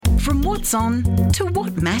From what's on to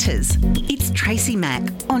what matters, it's Tracy Mack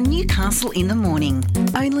on Newcastle in the Morning,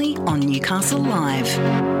 only on Newcastle Live.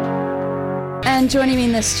 And joining me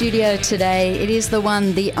in the studio today, it is the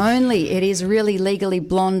one, the only, it is really legally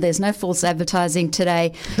blonde. There's no false advertising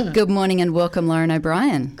today. Good morning and welcome, Lauren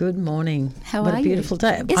O'Brien. Good morning. How what are a beautiful you?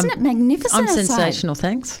 day. Isn't it magnificent I'm outside? sensational,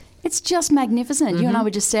 thanks. It's just magnificent. You and I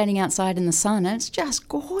were just standing outside in the sun and it's just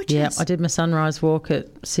gorgeous. Yeah, I did my sunrise walk at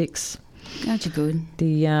 6. Aren't you good?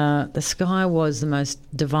 The sky was the most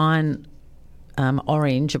divine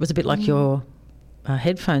orange. It was a bit like your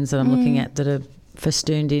headphones that I'm looking at that are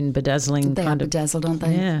festooned in bedazzling They are kind of. bedazzled, aren't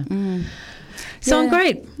they? Yeah. So I'm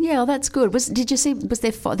great. Yeah, well, that's good. Did you see, was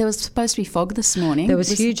there there was supposed to be fog this morning? There was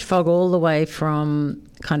huge fog all the way from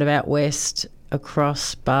kind of out west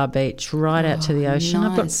across Bar Beach right out to the ocean.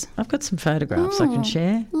 Nice. I've got some photographs I can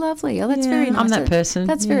share. Lovely. Oh, that's Yeah, very nice. I'm that person.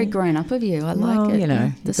 That's very grown up of you. I like it. You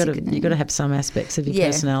know, Yeah. you've got to have some aspects of your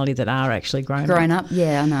personality that are actually grown up.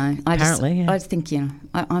 Yeah, I know. Apparently, I think, you know,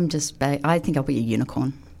 I'm just, I think I'll be a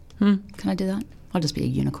unicorn. Can I do that? I'll just be a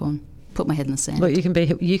unicorn. Put my head in the sand. Look,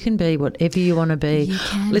 you can be whatever you want to be. You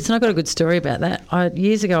can. Listen, I've got a good story about that.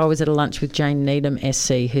 Years ago, I was at a lunch with Jane Needham,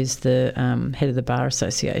 SC, who's the head of the Bar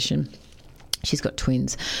Association. She's got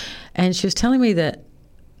twins. And she was telling me that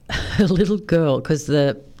her little girl, because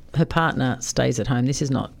her partner stays at home. This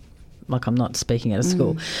is not like I'm not speaking at a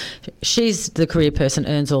school. She's the career person,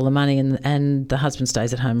 earns all the money, and the husband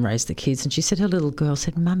stays at home and raises the kids. And she said her little girl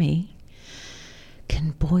said, "Mummy,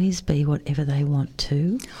 can boys be whatever they want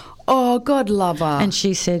to?" Oh, God love her. And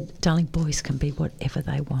she said, "Darling, boys can be whatever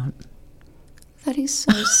they want." That is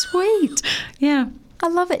so sweet. Yeah. I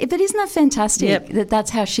love it. But isn't that fantastic? Yep. That's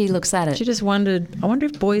how she looks at it. She just wondered, I wonder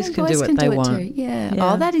if boys can boys do what can they do it want. too. Yeah.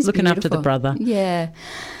 Oh, that is looking after beautiful. the brother. Yeah.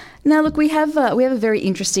 Now, look, we have a very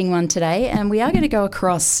interesting one today, and we are going to go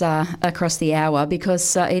across the hour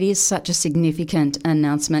because it is such a significant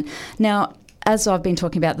announcement. Now, as I've been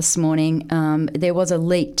talking about this morning, there was a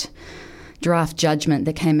leaked draft judgment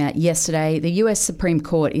that came out yesterday. The US Supreme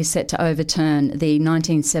Court is set to overturn the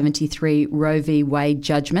 1973 Roe v. Wade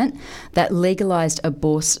judgment that legalised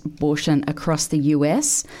abortion across the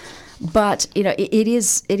US. But you know, it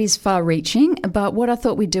is far-reaching. But what I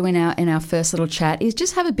thought we'd do in our first little chat is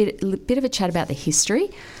just have a bit of a chat about the history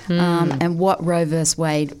and what Roe versus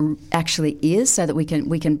Wade actually is, so that we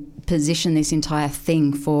can position this entire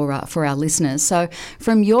thing for our listeners. So,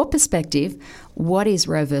 from your perspective, what is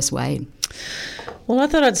Roe versus Wade? Well, I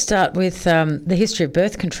thought I'd start with the history of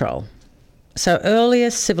birth control. So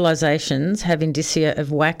earliest civilizations have indicia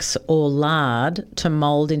of wax or lard to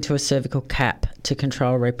mould into a cervical cap to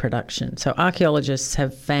control reproduction. So archaeologists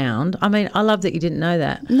have found, I mean, I love that you didn't know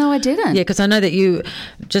that. No, I didn't. Yeah, because I know that you,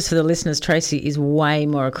 just for the listeners, Tracy is way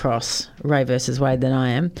more across Roe versus Wade than I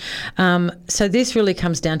am. So this really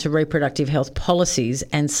comes down to reproductive health policies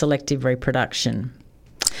and selective reproduction.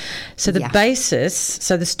 So the basis,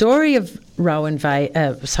 so the story of Roe and Wade,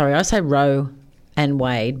 I say Roe and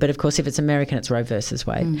Wade, but of course if it's American it's Roe versus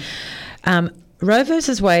Wade. Roe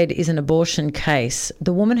versus Wade is an abortion case.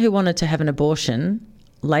 The woman who wanted to have an abortion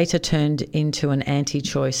later turned into an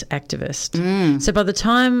anti-choice activist. So by the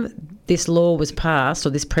time this law was passed or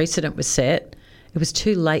this precedent was set, it was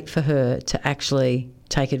too late for her to actually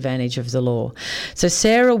take advantage of the law. So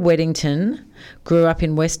Sarah Weddington grew up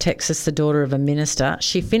in West Texas, the daughter of a minister.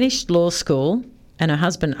 She finished law school and her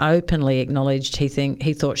husband openly acknowledged he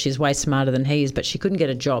thought she's way smarter than he is, but she couldn't get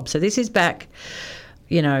a job. So this is back,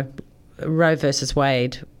 you know, Roe versus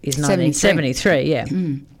Wade is 1973, yeah.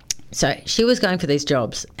 So she was going for these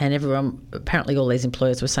jobs and everyone, apparently all these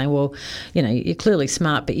employers were saying, well, you know, you're clearly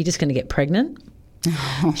smart, but you're just going to get pregnant.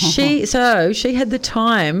 She had the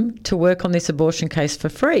time to work on this abortion case for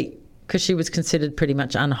free because she was considered pretty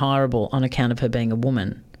much unhireable on account of her being a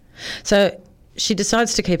woman. So she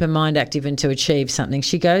decides to keep her mind active and to achieve something.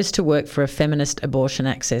 She goes to work for a feminist abortion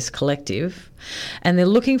access collective and they're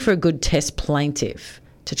looking for a good test plaintiff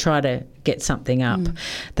to try to get something up.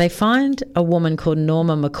 They find a woman called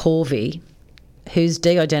Norma McCorvey who's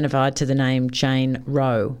de-identified to the name Jane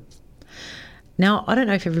Rowe. Now, I don't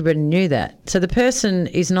know if everybody knew that. So the person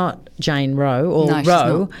is not Jane Rowe or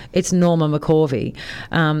Rowe, it's Norma McCorvey.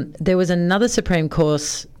 There was another Supreme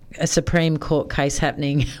Court case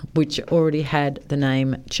happening which already had the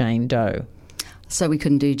name Jane Doe. So we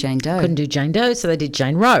couldn't do Jane Doe. Couldn't do Jane Doe, so they did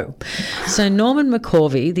Jane Rowe. So Norman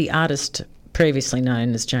McCorvey, the artist previously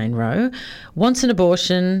known as Jane Rowe, wants an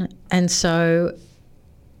abortion, and so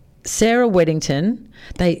Sarah Weddington,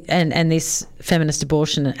 and this feminist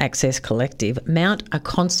abortion access collective mount a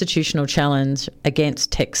constitutional challenge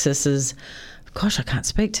against Texas's Gosh, I can't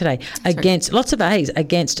speak today. Against lots of A's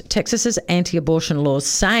against Texas's anti-abortion laws,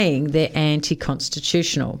 saying they're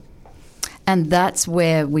anti-constitutional. And that's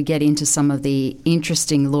where we get into some of the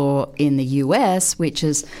interesting law in the US, which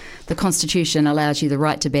is the Constitution allows you the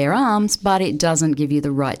right to bear arms, but it doesn't give you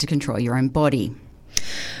the right to control your own body.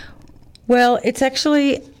 Well, it's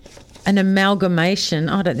actually an amalgamation.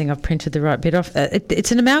 I don't think I've printed the right bit off.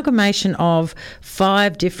 It's an amalgamation of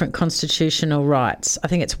 5 different constitutional rights. I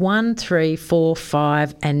think it's 1, 3, 4,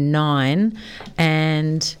 5 and 9.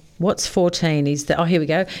 And what's 14 is that, here we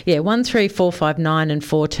go. Yeah, 1, 3, 4, 5, 9 and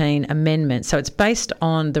 14 amendments. So it's based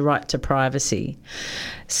on the right to privacy.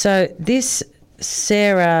 So this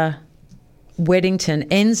Sarah Weddington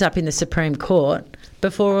ends up in the Supreme Court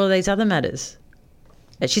before all these other matters.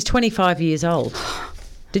 She's 25 years old.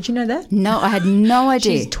 Did you know that? No, I had no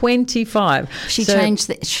idea. She's 25. She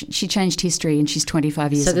changed history, and she's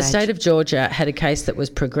 25 years old. So the state of Georgia had a case that was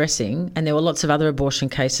progressing, and there were lots of other abortion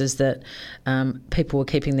cases that people were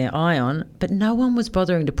keeping their eye on, but no one was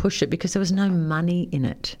bothering to push it because there was no money in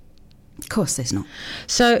it. Of course there's not.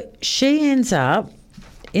 So she ends up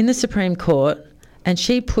in the Supreme Court, and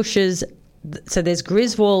she pushes. So there's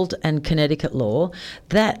Griswold and Connecticut law.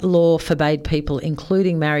 That law forbade people,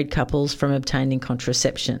 including married couples, from obtaining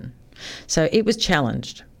contraception. So it was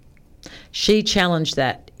challenged. She challenged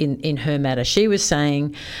that in her matter. She was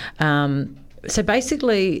saying, so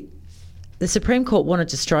basically the Supreme Court wanted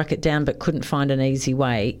to strike it down but couldn't find an easy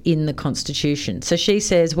way in the Constitution. So she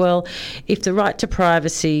says, well, if the right to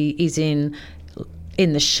privacy is in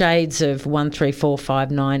the shades of 1, 3, 4, 5,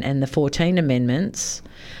 9 and the 14 amendments,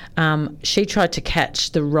 she tried to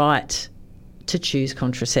catch the right to choose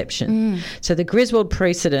contraception. So the Griswold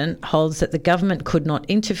precedent holds that the government could not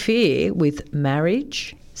interfere with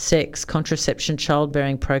marriage, sex, contraception,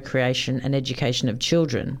 childbearing, procreation and education of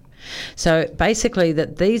children. So basically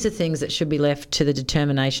that these are things that should be left to the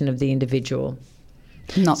determination of the individual.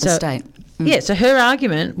 Not the state. Yeah, so her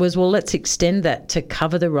argument was, well, let's extend that to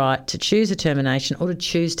cover the right to choose a termination or to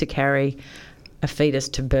choose to carry a fetus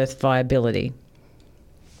to birth viability.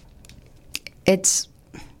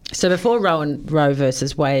 So before Roe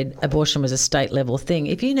versus Wade, abortion was a state-level thing.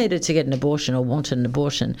 If you needed to get an abortion or wanted an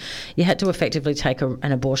abortion, you had to effectively take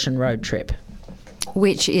an abortion road trip.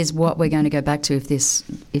 Which is what we're going to go back to if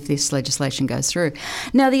this legislation goes through.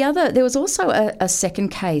 Now, there was also a second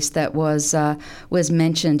case that was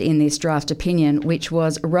mentioned in this draft opinion, which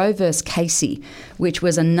was Roe versus Casey, which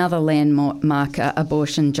was another landmark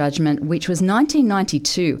abortion judgment, which was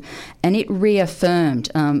 1992, and it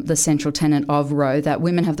reaffirmed the central tenet of Roe that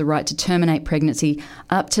women have the right to terminate pregnancy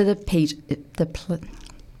up to up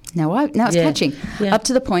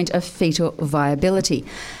to the point of fetal viability.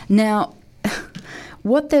 Now,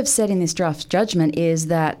 what they've said in this draft judgment is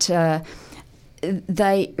that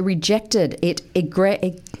they rejected it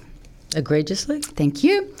egregiously. Thank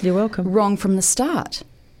you. You're welcome. Wrong from the start.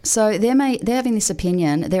 So they're having this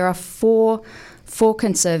opinion. There are four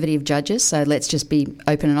conservative judges. So let's just be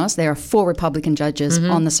open and honest. There are 4 Republican judges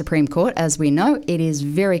on the Supreme Court. As we know, it is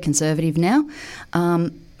very conservative now.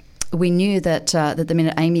 We knew that the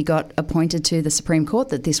minute Amy got appointed to the Supreme Court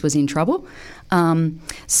that this was in trouble.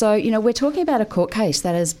 So, we're talking about a court case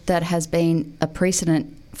that has been a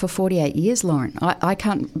precedent for 48 years, Lauren.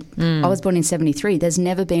 I was born in 73. There's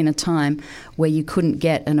never been a time where you couldn't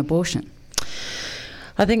get an abortion.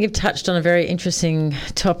 I think you've touched on a very interesting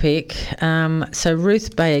topic. So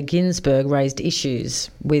Ruth Bader Ginsburg raised issues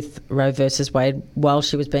with Roe versus Wade while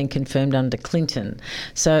she was being confirmed under Clinton.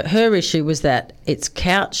 So her issue was that it's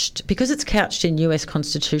couched in US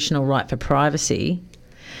constitutional right for privacy.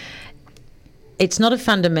 It's not a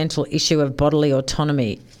fundamental issue of bodily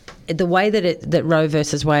autonomy. The way that Roe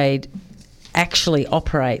versus Wade actually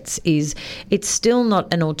operates is it's still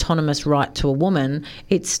not an autonomous right to a woman.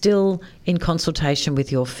 It's still in consultation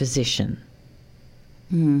with your physician.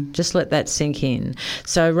 Just let that sink in.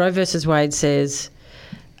 So Roe versus Wade says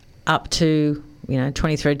up to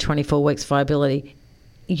 23 to 24 weeks viability.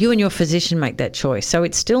 You and your physician make that choice. So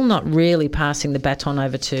it's still not really passing the baton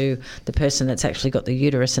over to the person that's actually got the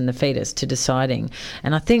uterus and the fetus to deciding.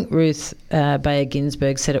 And I think Ruth Bader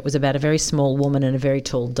Ginsburg said it was about a very small woman and a very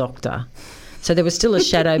tall doctor. So there was still a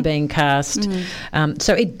shadow being cast.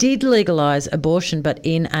 So it did legalise abortion, but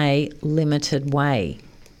in a limited way.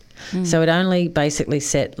 So it only basically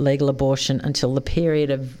set legal abortion until the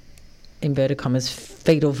period of, inverted commas,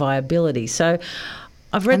 fetal viability. So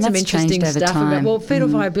I've read some interesting stuff about fetal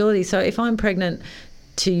viability. So if I'm pregnant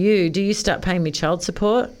to you, do you start paying me child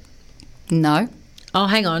support? No. Oh,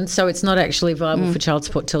 hang on. So it's not actually viable for child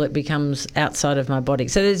support till it becomes outside of my body.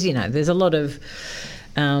 So there's a lot of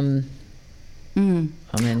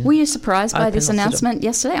I mean, were you surprised by this open or announcement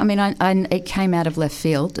yesterday? I mean, it came out of left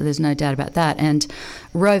field. There's no doubt about that. And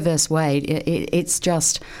Roe versus Wade, it's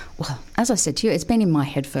just, well, as I said to you, it's been in my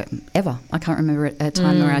head forever. I can't remember a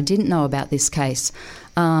time where I didn't know about this case.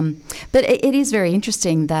 But it is very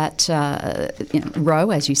interesting that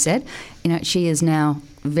Roe, as you said, she is now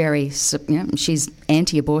she's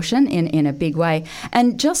anti-abortion in a big way.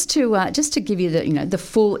 And just to give you the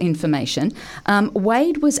full information,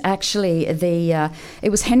 Wade was actually it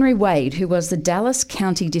was Henry Wade who was the Dallas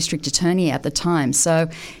County District Attorney at the time. So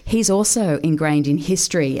he's also ingrained in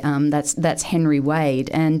history. That's Henry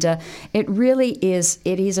Wade, and it really is.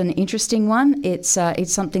 It is an interesting one. It's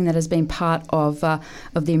something that has been part of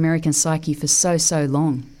the American psyche for so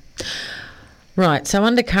long. Right. So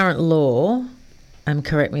under current law,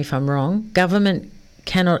 correct me if I'm wrong, government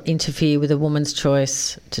cannot interfere with a woman's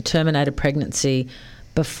choice to terminate a pregnancy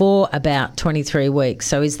before about 23 weeks.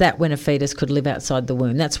 So is that when a fetus could live outside the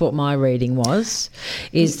womb? That's what my reading was,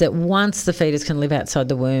 is that once the fetus can live outside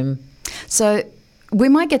the womb. So we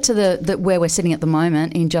might get to the where we're sitting at the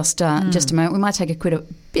moment in just a moment. We might take a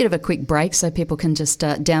bit of a quick break so people can just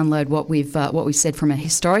download what we've said from a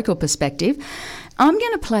historical perspective. I'm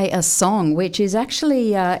going to play a song which is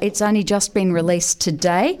actually it's only just been released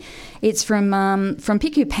today. It's from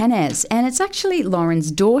Piku Panez, and it's actually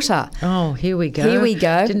Lauren's daughter. Oh, here we go. Here we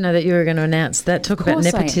go. Didn't know that you were going to announce that. Talk about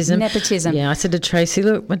nepotism. Nepotism. Yeah, I said to Tracy,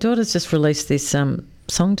 look, my daughter's just released this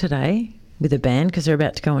song today with a band because they're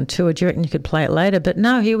about to go on tour. Do you reckon you could play it later? But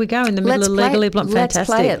no, here we go in the middle of Legally Blonde.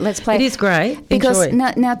 Fantastic. Let's play it. It is great. Because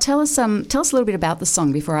Enjoy. Now tell us a little bit about the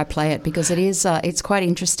song before I play it, because it is it's quite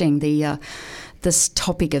interesting, this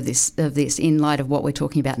topic of this in light of what we're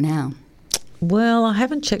talking about now. Well, I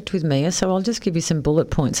haven't checked with Mia, so I'll just give you some bullet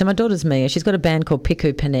points. So my daughter's Mia. She's got a band called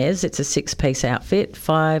Piku Panez. It's a 6-piece outfit,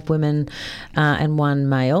 5 women and 1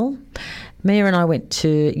 male. Mia and I went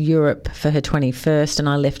to Europe for her 21st, and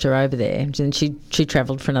I left her over there. And she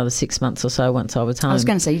travelled for another 6 months or so once I was home. I was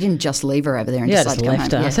going to say, you didn't just leave her over there and decide to come home.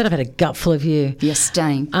 Her. Yeah. I said I've had a gutful of you. You're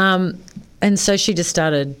staying. And so she just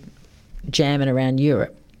started jamming around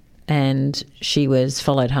Europe, and she was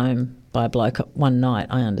followed home by a bloke one night,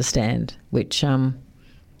 I understand, which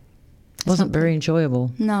wasn't very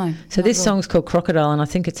enjoyable. No. So this song's called Crocodile, and I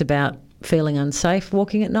think it's about feeling unsafe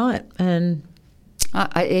walking at night. And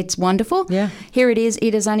it's wonderful. Yeah. Here it is.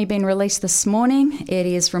 It has only been released this morning. It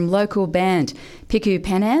is from local band Piku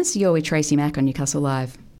Panez. You're with Tracy Mack on Newcastle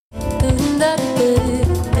Live.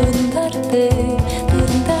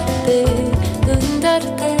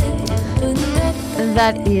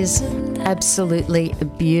 That is absolutely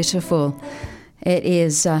beautiful. It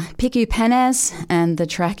is Piku Panez, and the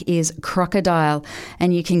track is Crocodile,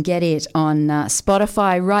 and you can get it on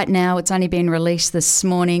Spotify right now. It's only been released this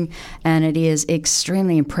morning, and it is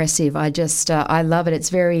extremely impressive. I love it. It's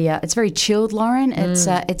very chilled, Lauren.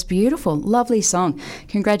 It's beautiful, lovely song.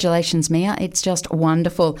 Congratulations, Mia. It's just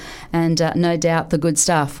wonderful, and no doubt the good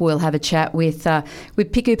stuff. We'll have a chat with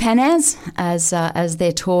Piku Panez as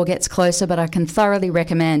their tour gets closer. But I can thoroughly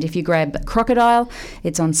recommend, if you grab Crocodile,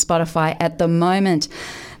 it's on Spotify at the moment.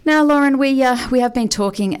 Now, Lauren, we have been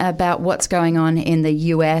talking about what's going on in the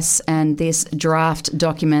US and this draft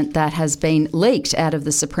document that has been leaked out of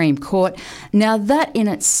the Supreme Court. Now, that in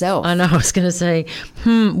itself... I know, I was going to say,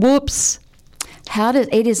 whoops.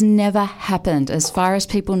 It has never happened. As far as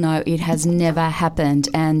people know, it has never happened.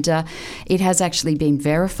 And it has actually been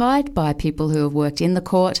verified by people who have worked in the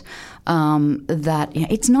court that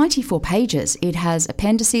it's 94 pages. It has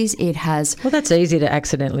appendices. It has... Well, that's easy to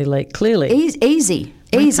accidentally leak, clearly. Easy.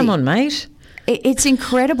 Come on, mate. It's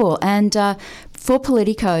incredible. And for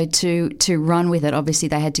Politico to run with it, obviously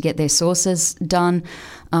they had to get their sources done.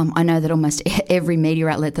 I know that almost every media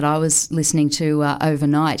outlet that I was listening to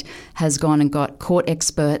overnight has gone and got court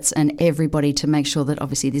experts and everybody to make sure that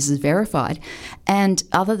obviously this is verified. And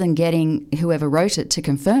other than getting whoever wrote it to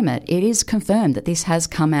confirm it, it is confirmed that this has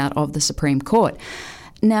come out of the Supreme Court.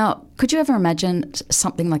 Now, could you ever imagine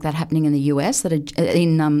something like that happening in the US, that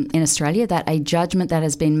in Australia, that a judgment that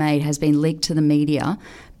has been made has been leaked to the media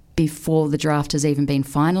before the draft has even been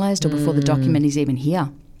finalised or before the document is even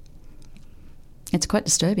here? It's quite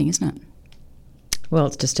disturbing, isn't it? Well,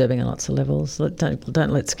 it's disturbing on lots of levels.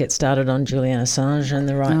 Don't let's get started on Julian Assange and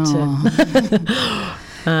the right to...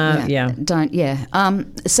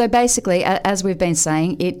 So basically, as we've been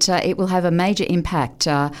saying, it will have a major impact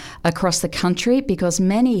across the country, because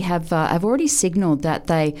many have already signalled that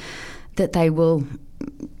they will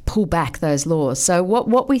pull back those laws. So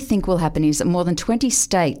what we think will happen is that more than 20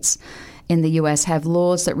 states in the US have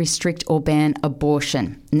laws that restrict or ban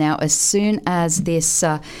abortion. Now, as soon as this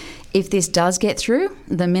if this does get through,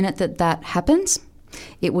 the minute that happens,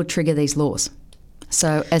 it will trigger these laws.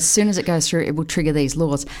 So as soon as it goes through, it will trigger these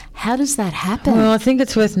laws. How does that happen? Well, I think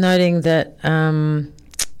it's worth noting that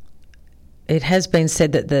it has been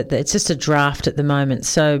said that it's just a draft at the moment.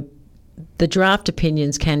 So the draft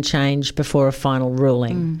opinions can change before a final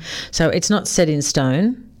ruling. So it's not set in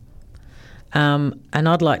stone. And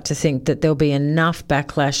I'd like to think that there'll be enough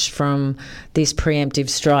backlash from this preemptive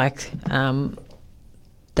strike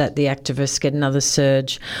that the activists get another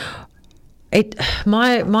surge.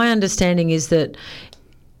 My understanding is that,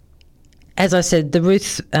 as I said, the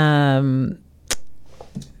Ruth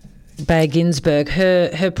Bader Ginsburg,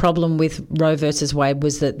 her problem with Roe versus Wade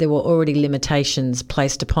was that there were already limitations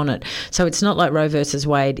placed upon it. So it's not like Roe versus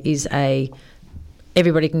Wade is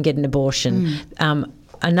everybody can get an abortion.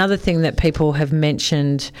 Another thing that people have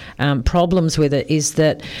mentioned problems with it is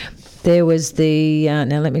that there was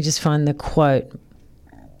now let me just find the quote.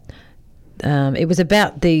 It was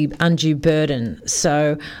about the undue burden,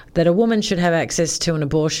 so that a woman should have access to an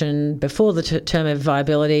abortion before the term of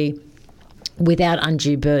viability without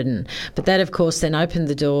undue burden. But that, of course, then opened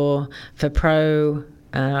the door for pro-life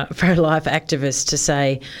activists to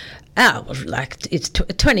say, it's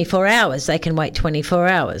 24 hours, they can wait 24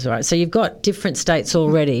 hours, right? So you've got different states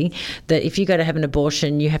already that if you go to have an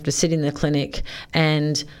abortion, you have to sit in the clinic,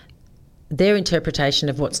 and their interpretation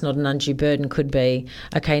of what's not an undue burden could be,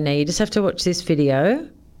 okay, now you just have to watch this video.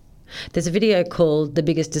 There's a video called The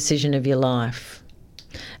Biggest Decision of Your Life,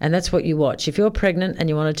 and that's what you watch. If you're pregnant and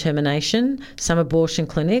you want a termination, some abortion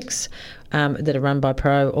clinics that are run by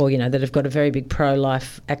or, that have got a very big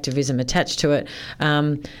pro-life activism attached to it,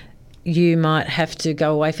 you might have to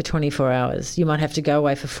go away for 24 hours. You might have to go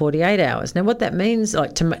away for 48 hours. Now, what that means,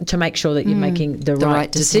 like to make sure that you're making the right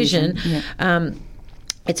decision,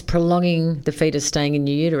 it's prolonging the fetus staying in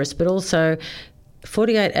your uterus, but also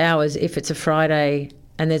 48 hours if it's a Friday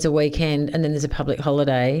and there's a weekend and then there's a public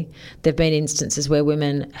holiday. There have been instances where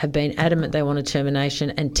women have been adamant they want a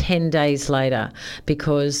termination, and 10 days later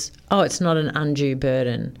because, it's not an undue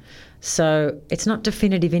burden. So it's not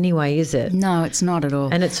definitive anyway, is it? No, it's not at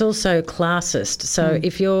all. And it's also classist. So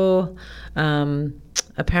if you're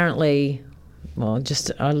apparently,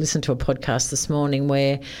 I listened to a podcast this morning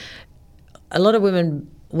where a lot of women,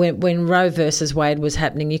 when Roe versus Wade was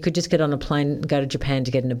happening, you could just get on a plane and go to Japan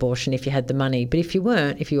to get an abortion if you had the money. But if you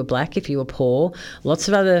weren't, if you were black, if you were poor, lots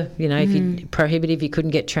of other, if you prohibitive, you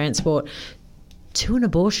couldn't get transport to an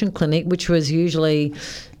abortion clinic, which was usually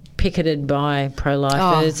picketed by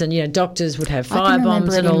pro-lifers, and doctors would have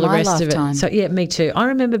firebombs and all the rest of it. So yeah, me too. I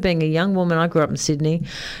remember being a young woman. I grew up in Sydney,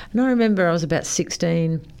 and I remember I was about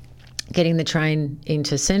 16, getting the train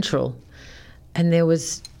into Central, and there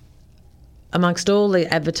was, amongst all the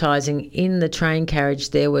advertising in the train carriage,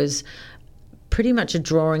 there was pretty much a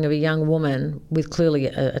drawing of a young woman with clearly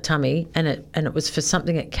a tummy, and it was for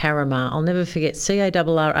something at Caramar. I'll never forget,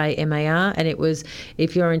 Carramar, and it was,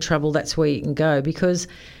 if you're in trouble, that's where you can go, because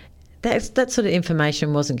that sort of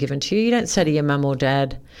information wasn't given to you. You don't say to your mum or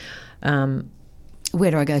dad, where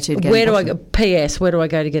do I go to get where do I go? P.S. Where do I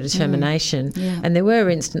go to get a termination? And there were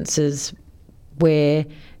instances where,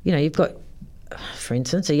 you've got, for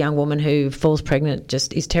instance, a young woman who falls pregnant,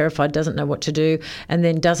 just is terrified, doesn't know what to do, and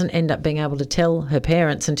then doesn't end up being able to tell her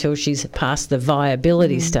parents until she's past the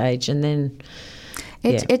viability stage, and then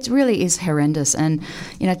It really is horrendous. And,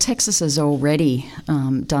 Texas has already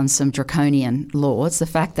done some draconian laws. The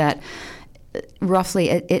fact that roughly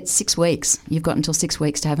it's 6 weeks. You've got until 6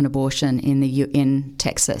 weeks to have an abortion in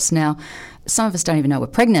Texas. Now, some of us don't even know we're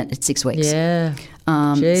pregnant at 6 weeks. Yeah.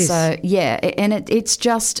 So yeah, and it's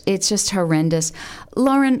just horrendous.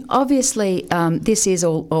 Lauren, obviously, this is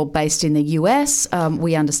all based in the US.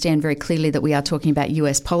 We understand very clearly that we are talking about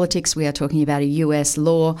US politics. We are talking about a US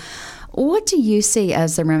law. What do you see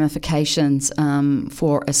as the ramifications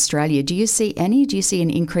for Australia? Do you see any? Do you see an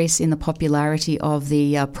increase in the popularity of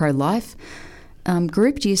the pro-life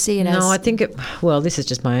group? Do you see it as... No, I think this is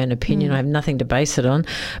just my own opinion. I have nothing to base it on.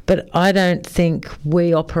 But I don't think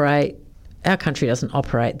our country doesn't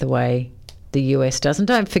operate the way the US does. And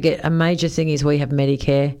don't forget, a major thing is we have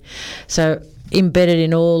Medicare. So embedded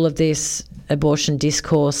in all of this abortion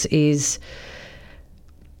discourse is...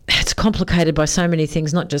 It's complicated by so many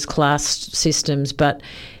things, not just class systems, but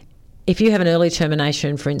if you have an early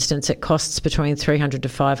termination, for instance, it costs between $300 to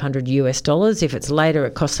 $500. If it's later,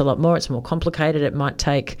 it costs a lot more. It's more complicated. It might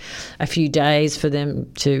take a few days for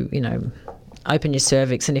them to, open your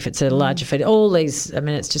cervix, and if it's a larger fetus, all these,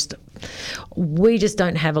 it's just, we just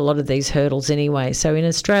don't have a lot of these hurdles anyway. So in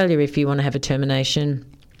Australia, if you want to have a termination,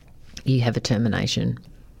 you have a termination.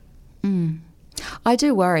 I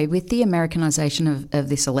do worry with the Americanisation of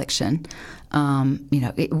this election.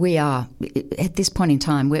 We are at this point in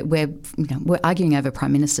time we're arguing over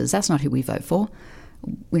prime ministers. That's not who we vote for.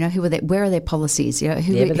 Where are their policies? But that's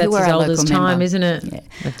who are as our old as local time, member? isn't it? Yeah.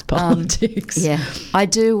 That's politics. I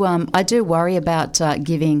do worry about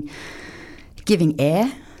giving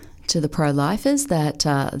air to the pro-lifers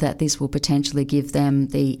that this will potentially give them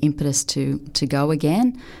the impetus to go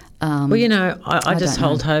again. I just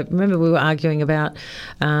hold hope. Remember, we were arguing about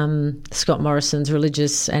Scott Morrison's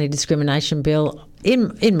religious anti-discrimination bill.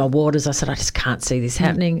 In my waters, I said, I just can't see this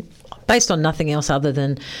happening, based on nothing else other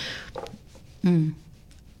than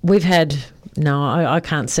we've had... No, I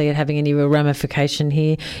can't see it having any real ramification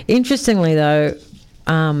here. Interestingly, though,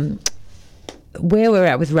 where we're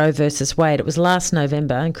at with Roe versus Wade, it was last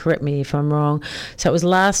November, and correct me if I'm wrong, so it was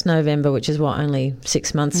last November, which is only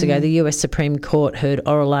 6 months ago, the US Supreme Court heard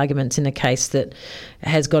oral arguments in a case that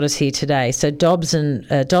has got us here today. So Dobbs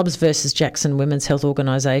versus Jackson Women's Health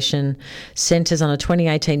Organisation centres on a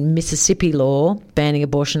 2018 Mississippi law banning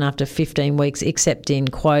abortion after 15 weeks except in,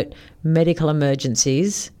 quote, medical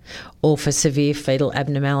emergencies or for severe fetal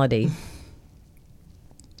abnormality.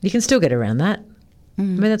 You can still get around that. I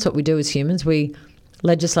mean, that's what we do as humans. We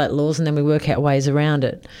legislate laws and then we work out ways around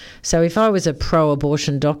it. So if I was a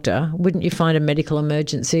pro-abortion doctor, wouldn't you find a medical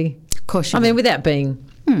emergency? Of course you would. I mean, without being...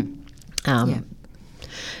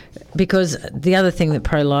 Because the other thing that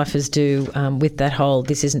pro-lifers do with that whole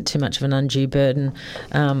this isn't too much of an undue burden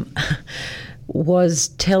was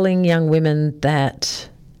telling young women that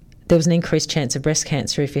there was an increased chance of breast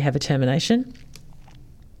cancer if you have a termination.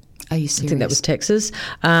 Are you serious? I think that was Texas.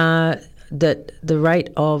 That the rate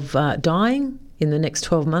of dying in the next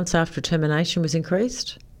 12 months after termination was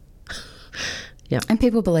increased. Yeah. And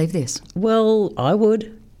people believe this? Well, I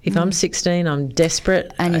would. If I'm 16, I'm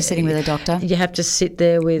desperate. And you're sitting with a doctor? You have to sit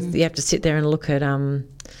there you have to sit there and look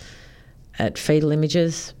at fetal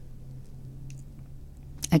images.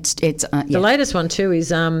 The latest one too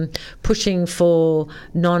is pushing for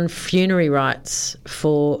non-funerary rights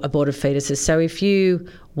for aborted fetuses. So if you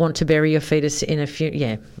want to bury your fetus in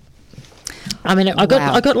I mean, I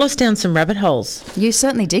got lost down some rabbit holes. You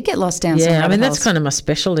certainly did get lost down some rabbit holes. Yeah, I mean, that's kind of my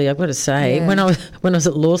specialty, I've got to say. Yeah. When I was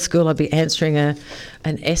at law school, I'd be answering an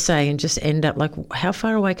essay and just end up like, how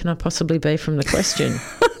far away can I possibly be from the question?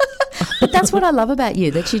 But that's what I love about you,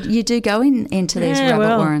 that you do go into these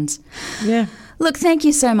rabbit warrens. Yeah. Look, thank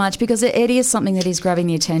you so much, because it is something that is grabbing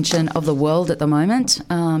the attention of the world at the moment.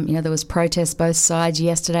 There was protests both sides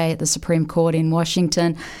yesterday at the Supreme Court in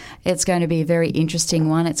Washington. It's going to be a very interesting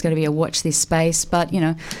one. It's going to be a watch this space. But,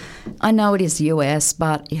 I know it is the US,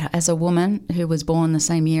 but as a woman who was born the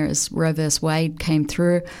same year as Roe versus Wade came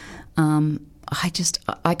through,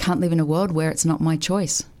 I can't live in a world where it's not my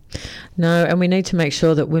choice. No, and we need to make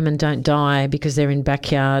sure that women don't die because they're in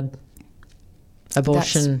backyard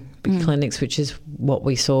abortion clinics, which is what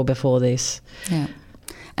we saw before this. Yeah.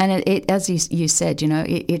 And it as you said,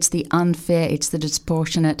 it's the unfair, it's the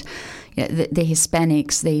disproportionate, the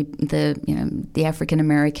Hispanics, the African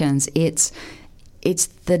Americans. It's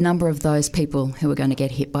the number of those people who are going to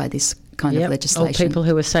get hit by this kind of legislation. Or people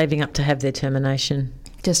who are saving up to have their termination.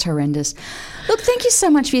 Just horrendous. Look, thank you so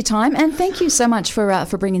much for your time, and thank you so much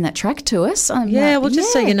for bringing that track to us. So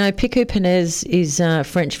you know, pico penez is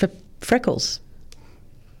French for freckles.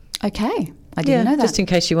 Okay, I didn't know that. Just in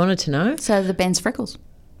case you wanted to know. So the band's Freckles.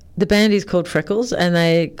 The band is called Freckles, and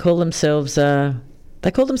they call themselves the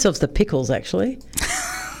Pickles, actually.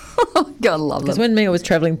 God, love them. Because when Mia was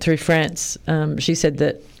travelling through France, she said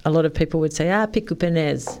that a lot of people would say, pico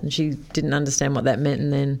penez, and she didn't understand what that meant,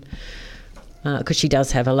 and then because she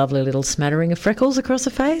does have a lovely little smattering of freckles across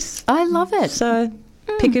her face. I love it. So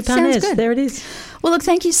pico penez, there it is. Well, look,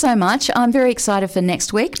 thank you so much. I'm very excited for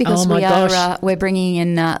next week because we're bringing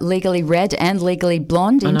in Legally Red and Legally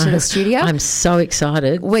Blonde into the studio. I'm so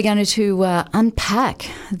excited. We're going to unpack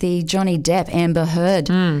the Johnny Depp Amber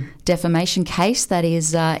Heard defamation case that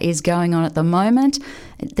is going on at the moment.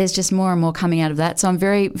 There's just more and more coming out of that. So I'm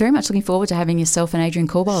very, very much looking forward to having yourself and Adrian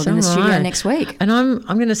Corbold in the studio next week. And I'm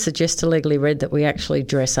going to suggest to Legally Red that we actually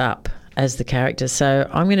dress up as the character. So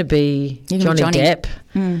I'm going to be Johnny Depp.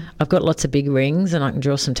 I've got lots of big rings and I can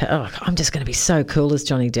draw some... I'm just going to be so cool as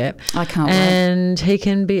Johnny Depp. I can't wait. And he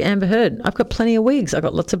can be Amber Heard. I've got plenty of wigs. I've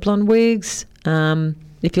got lots of blonde wigs.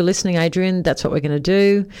 If you're listening, Adrian, that's what we're going to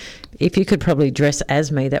do. If you could probably dress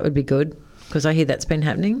as me, that would be good, because I hear that's been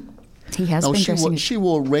happening. He has been dressing... She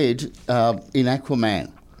wore red in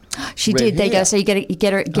Aquaman. She did. There you go. So you get him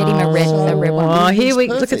a red one. Oh, here we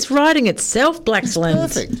look. It's writing itself, Blaxland.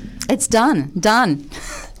 Perfect. It's done.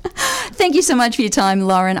 Thank you so much for your time,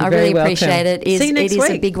 Lauren. I really appreciate it. See you next it is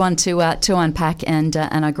week. a big one to unpack, and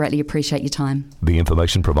I greatly appreciate your time. The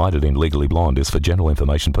information provided in Legally Blonde is for general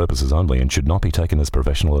information purposes only and should not be taken as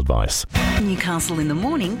professional advice. Newcastle in the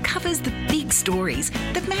Morning covers the big stories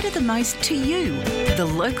that matter the most to you, the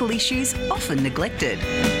local issues often neglected.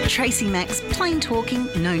 Tracy Mack's plain talking,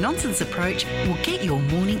 no nonsense approach will get your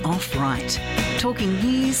morning off right. Talking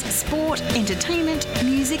news, sport, entertainment,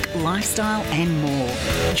 music, lifestyle and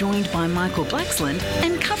more. Joined by Michael Blaxland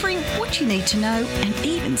and covering what you need to know and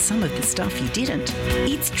even some of the stuff you didn't.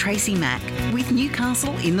 It's Tracy Mack with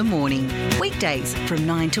Newcastle in the Morning. Weekdays from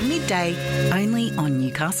 9 till midday, only on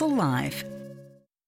Newcastle Live.